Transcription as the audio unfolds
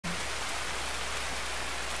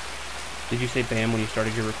Did you say bam when you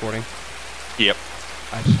started your recording? Yep.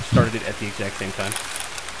 I started it at the exact same time.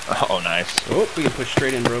 Oh, nice. Oh, we can push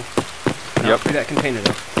straight in, bro. No, Yep. through that container,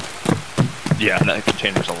 though. Yeah, that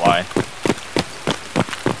container's a lie.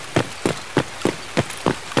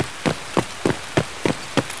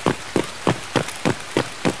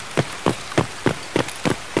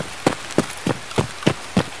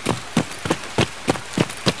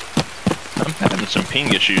 I'm having some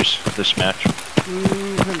ping issues this match.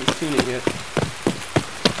 Haven't seen it yet.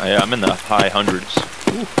 Yeah, I'm in the high hundreds.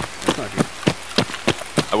 Ooh, that's not good.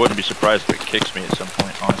 I wouldn't be surprised if it kicks me at some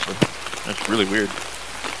point, honestly. That's really weird.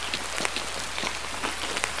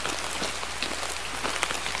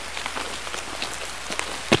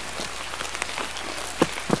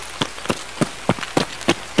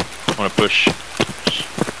 Want to push?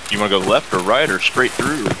 You want to go left or right or straight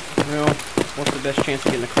through? Well, what's the best chance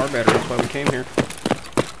of getting a car battery? That's why we came here.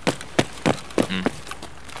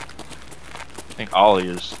 I think Ollie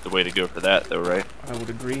is the way to go for that, though, right? I would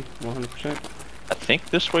agree, 100%. I think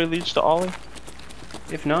this way leads to Ollie.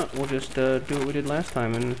 If not, we'll just do what we did last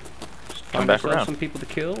time and just Come find back ourselves around. some people to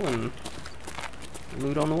kill and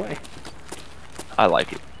loot on the way. I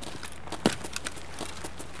like it.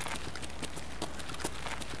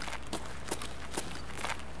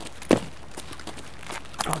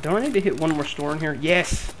 Oh, do I need to hit one more store in here?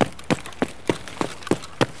 Yes!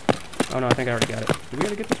 Oh no, I think I already got it. Did we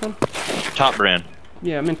gotta get this one? Top brand.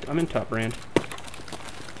 Yeah, I'm in top brand.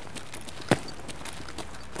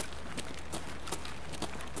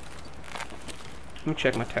 Let me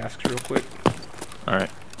check my tasks real quick.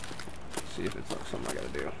 Alright. See if it's something I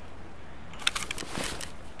gotta do.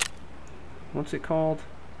 What's it called?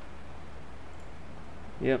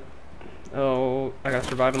 Yep. Oh, I gotta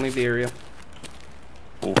survive and leave the area.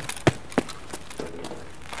 Cool.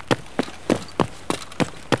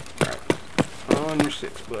 Alright. On your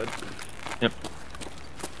 6, bud. Yep.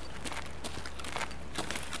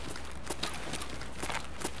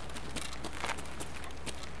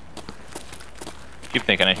 Keep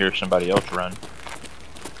thinking I hear somebody else run.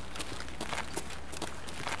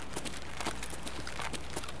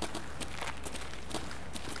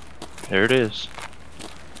 There it is.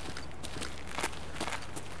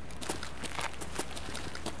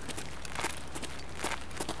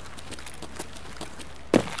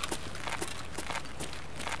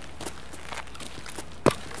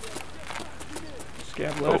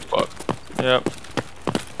 Scab Oh left. fuck. Yep.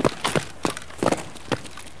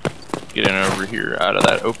 Getting over here out of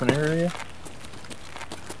that open area.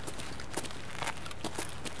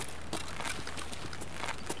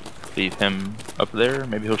 Leave him up there.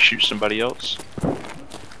 Maybe he'll shoot somebody else.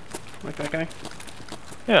 Like that guy?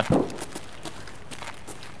 Yeah.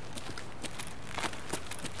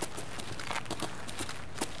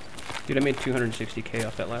 Dude, I made 260k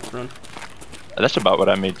off that last run. That's about what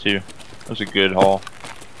I made too. That was a good haul.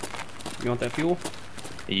 You want that fuel?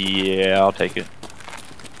 Yeah, I'll take it.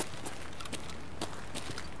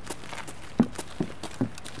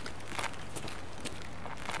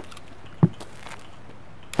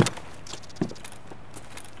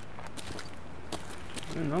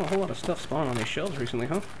 Man, not a whole lot of stuff spawned on these shelves recently,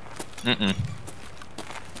 huh? Mm-mm.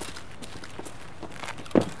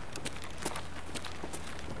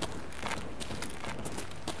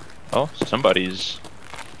 Oh, somebody's...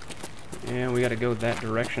 Yeah, we gotta go that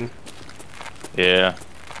direction. Yeah.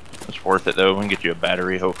 It's worth it though. We can get you a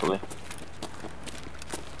battery, hopefully.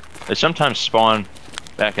 They sometimes spawn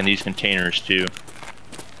back in these containers too.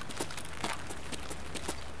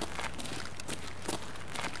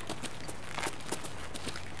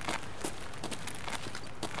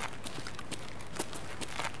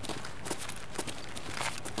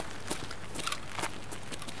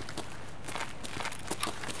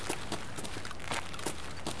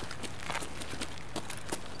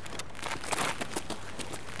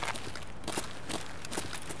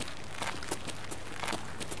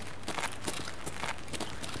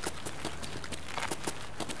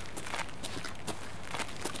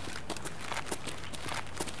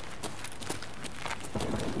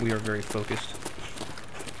 We are very focused.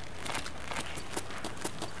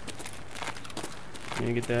 Can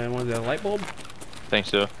you get that? What is that, a light bulb? Think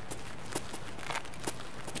so.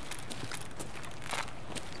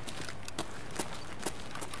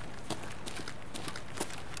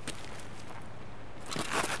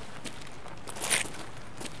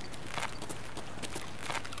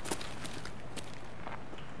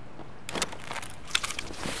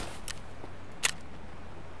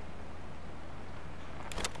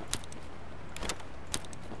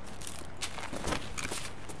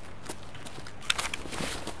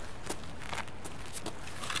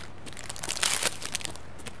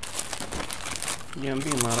 Yeah, I'm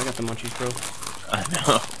being loud. I got the munchies, bro. I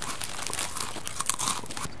know.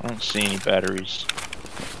 I don't see any batteries.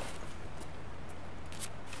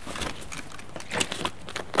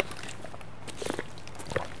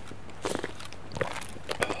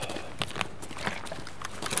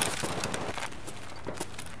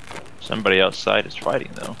 Somebody outside is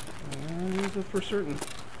fighting though. Is it for certain?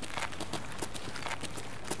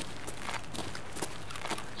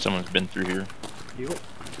 Someone's been through here. Yep.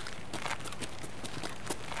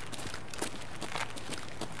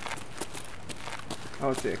 I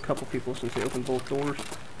would say a couple people since they opened both doors.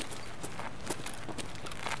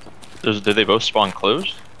 Did they both spawn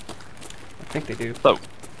closed? I think they do.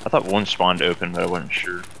 I thought one spawned open, but I wasn't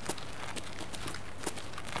sure.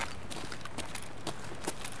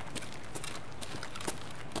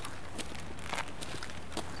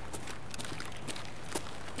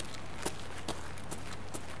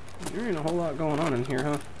 There ain't a whole lot going on in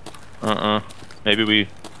here, huh? Maybe we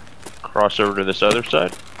cross over to this other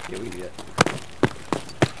side? Yeah, we did.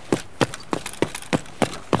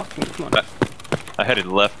 Fucking come on. I headed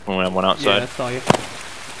left when I went outside. Yeah, I saw you.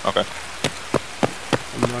 Okay.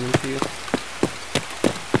 I'm running to you.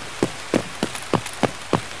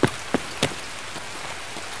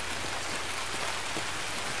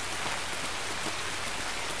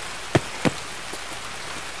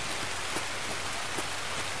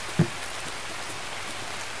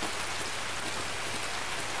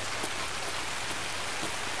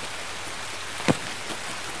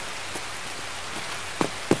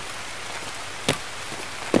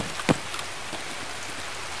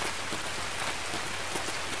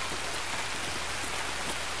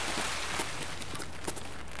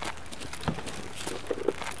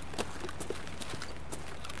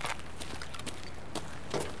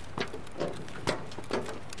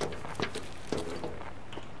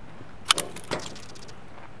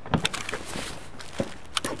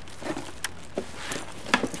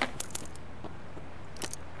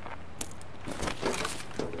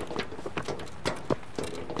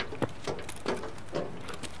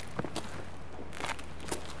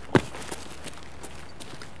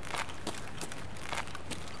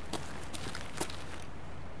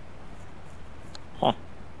 Huh.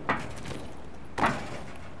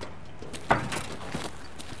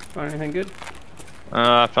 Find anything good?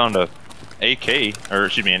 I found a AK, or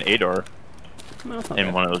excuse me, an ADAR No, it's not in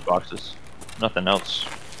bad. one of those boxes. Nothing else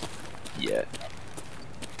yet.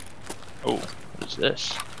 Oh, what is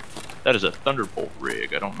this? That is a Thunderbolt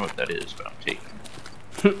rig. I don't know what that is, but I'm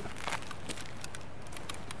taking.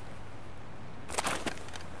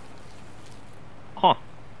 Huh.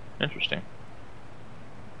 Interesting.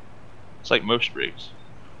 It's like most rigs,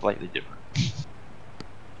 slightly different.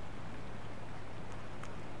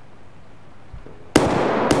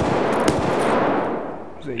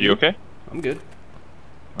 Is that You okay? I'm good.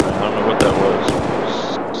 I don't know what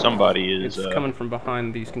that was. Somebody is. It's coming from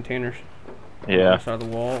behind these containers. On the Yeah. side of the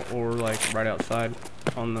wall, or like right outside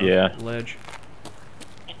on the Yeah. ledge.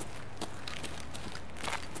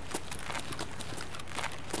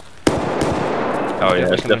 Oh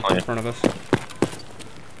yeah, it's coming definitely in front of us.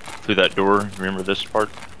 through that door. Remember this part?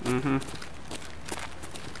 Mm-hmm.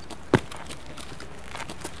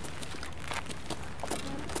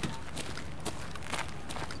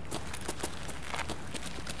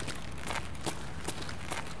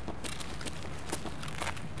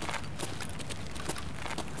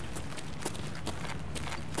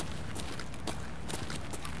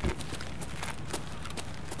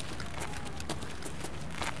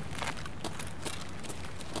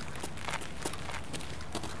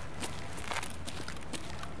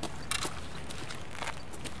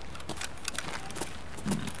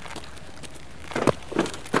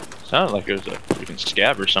 Sounded like it was a freaking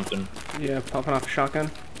scab or something. Yeah, popping off a shotgun.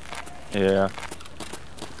 Yeah.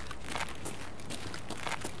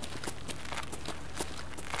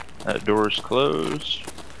 That door's closed.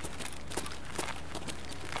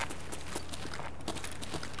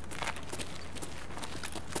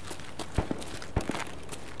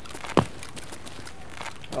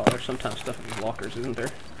 Oh, there's sometimes stuff in these lockers, isn't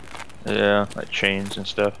there? Yeah, like chains and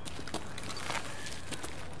stuff.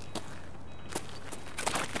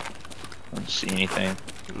 I don't see anything.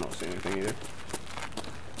 I'm not seeing anything either.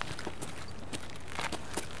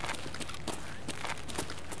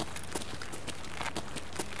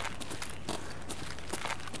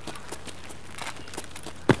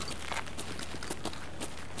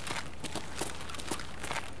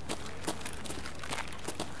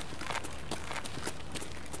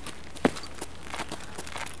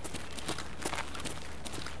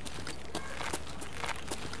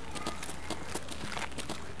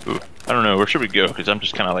 Ooh, I don't know. Where should we go? Because I'm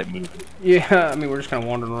just kind of like moving. Yeah, I mean, we're just kind of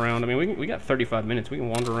wandering around. I mean, we got 35 minutes. We can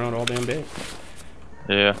wander around all damn day.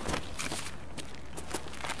 Yeah.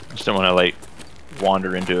 I just don't want to like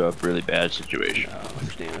wander into a really bad situation. I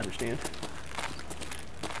understand, I understand.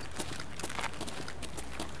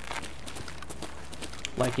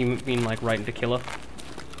 Like, you mean like right into Killa?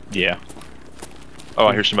 Yeah. Oh,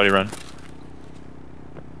 I hear somebody run.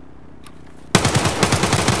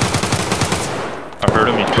 I heard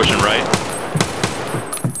him. He's pushing right.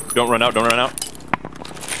 Don't run out. Don't run out.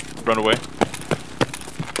 Run away.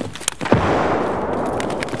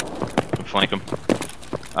 Flank him.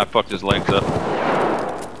 I fucked his legs up.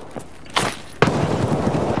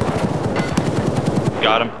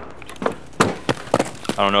 Got him.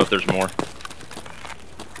 I don't know if there's more.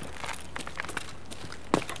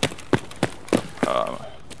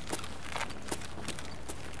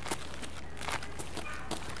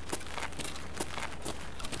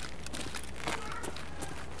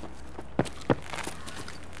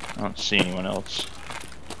 I don't see anyone else.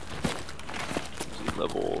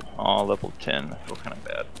 Level 10. I feel kind of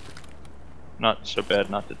bad. Not so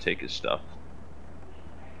bad not to take his stuff.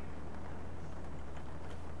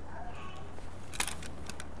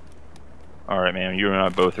 Alright, man, you and I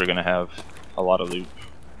both are gonna have a lot of loot.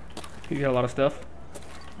 You got a lot of stuff?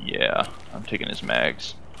 Yeah, I'm taking his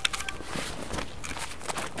mags.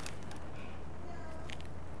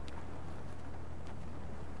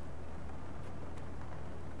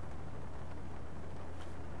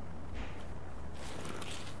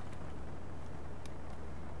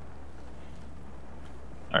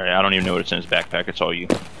 Alright, I don't even know what's in his backpack, it's all you.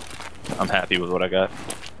 I'm happy with what I got.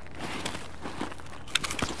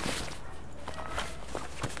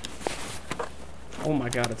 Oh my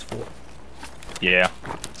god, it's full. Yeah.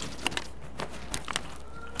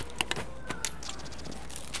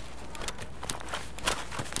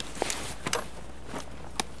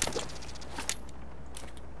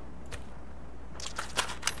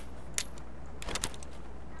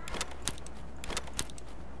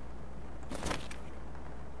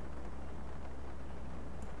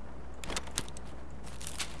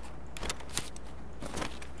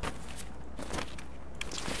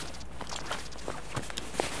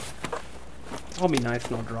 I'll be nice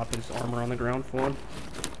and I'll drop his armor on the ground for him.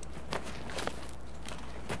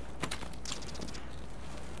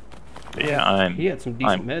 Yeah, he had some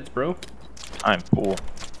decent meds, bro. I'm full.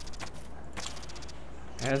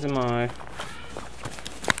 As am I.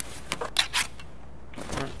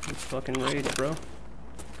 Alright, let's fucking rage, bro.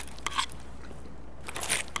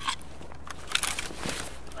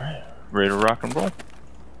 Alright, ready to rock and roll?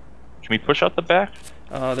 Can we push out the back?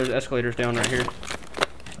 There's escalators down right here.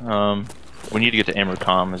 We need to get to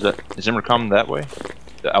Emercom. Is Emercom that way?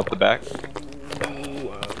 Out the back?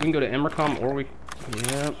 We can go to Emercom or we...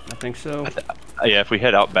 Yeah, I think so. Yeah, if we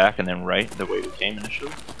head out back and then right, the way we came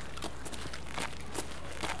initially.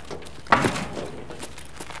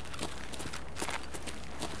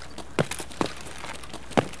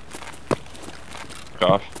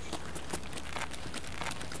 Gosh.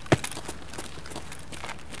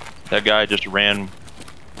 That guy just ran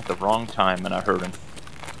at the wrong time and I heard him.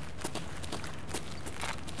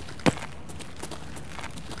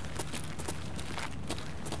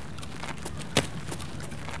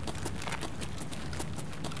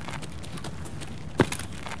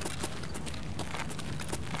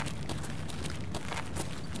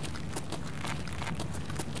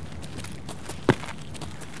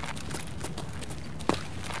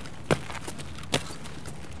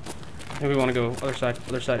 I think we want to go other side.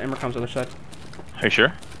 Emercom's other side. Are you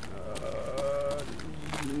sure?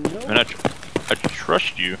 No. I mean, I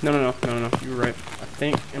trust you. No. You were right. I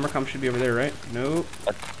think Emercom should be over there, right? Nope.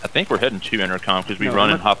 I think we're heading to Intercom because we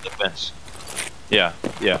run and hop the fence. Yeah.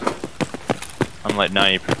 I'm like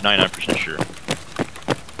 99% sure.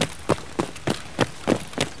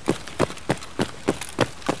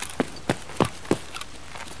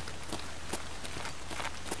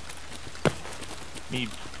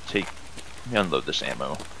 Let me unload this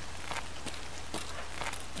ammo.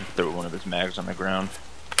 And throw one of his mags on the ground.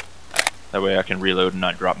 That way I can reload and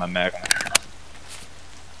not drop my mag.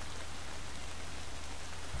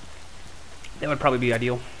 That would probably be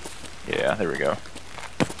ideal. Yeah, there we go.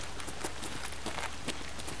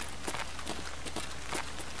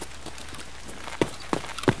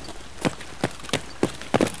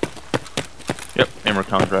 Yep,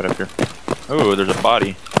 Emercom's right up here. Oh, there's a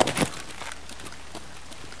body.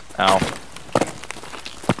 Ow.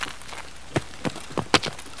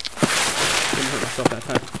 Didn't hurt myself that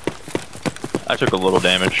time. I took a little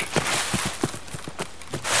damage.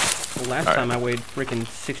 Well, last time I weighed freaking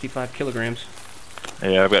 65 kilograms.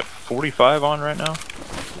 Yeah, I've got 45 on right now.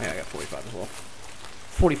 Yeah, I got 45 as well.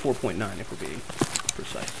 44.9 if we're being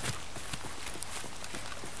precise.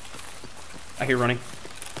 I hear running.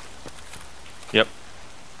 Yep.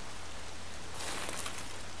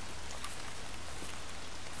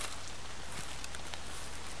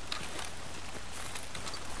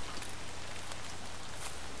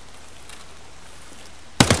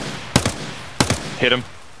 Hit him.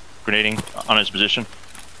 Grenading on his position.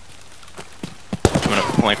 I'm gonna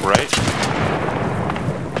flank right.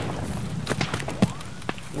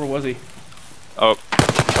 Where was he? Oh.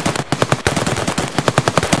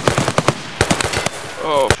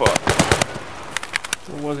 Oh, fuck.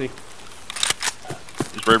 Where was he?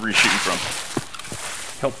 He's wherever he's shooting from.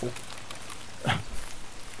 Helpful.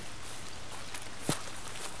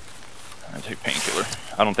 I take painkiller.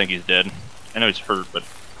 I don't think he's dead. I know he's hurt, but...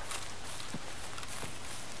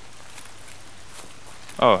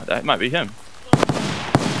 Oh, that might be him.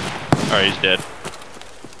 Alright, he's dead.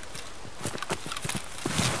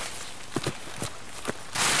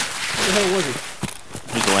 Where the hell was he?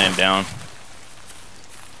 He's laying down.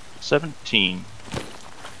 17.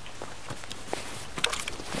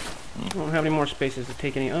 I don't have any more spaces to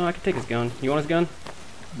take any. Oh, I can take his gun. You want his gun?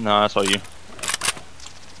 No, that's all you.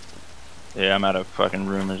 Yeah, I'm out of fucking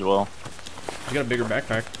room as well. You got a bigger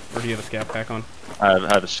backpack, or do you have a scav pack on? I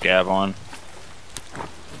have a scav on.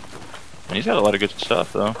 And he's got a lot of good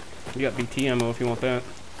stuff, though. You got BT ammo if you want that.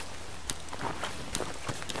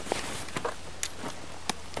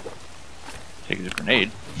 Take his grenade.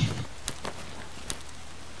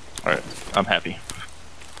 Alright, I'm happy.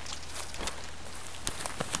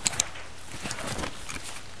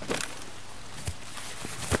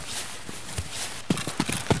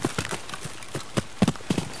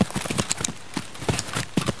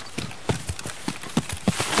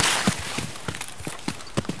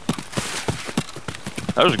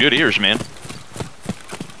 That was good ears, man.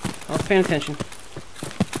 I was paying attention.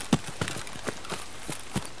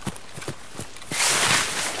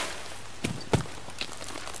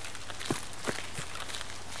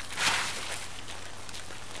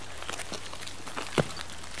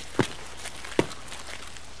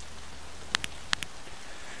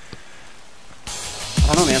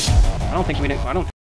 I don't know, man. I don't think we didn't. I don't.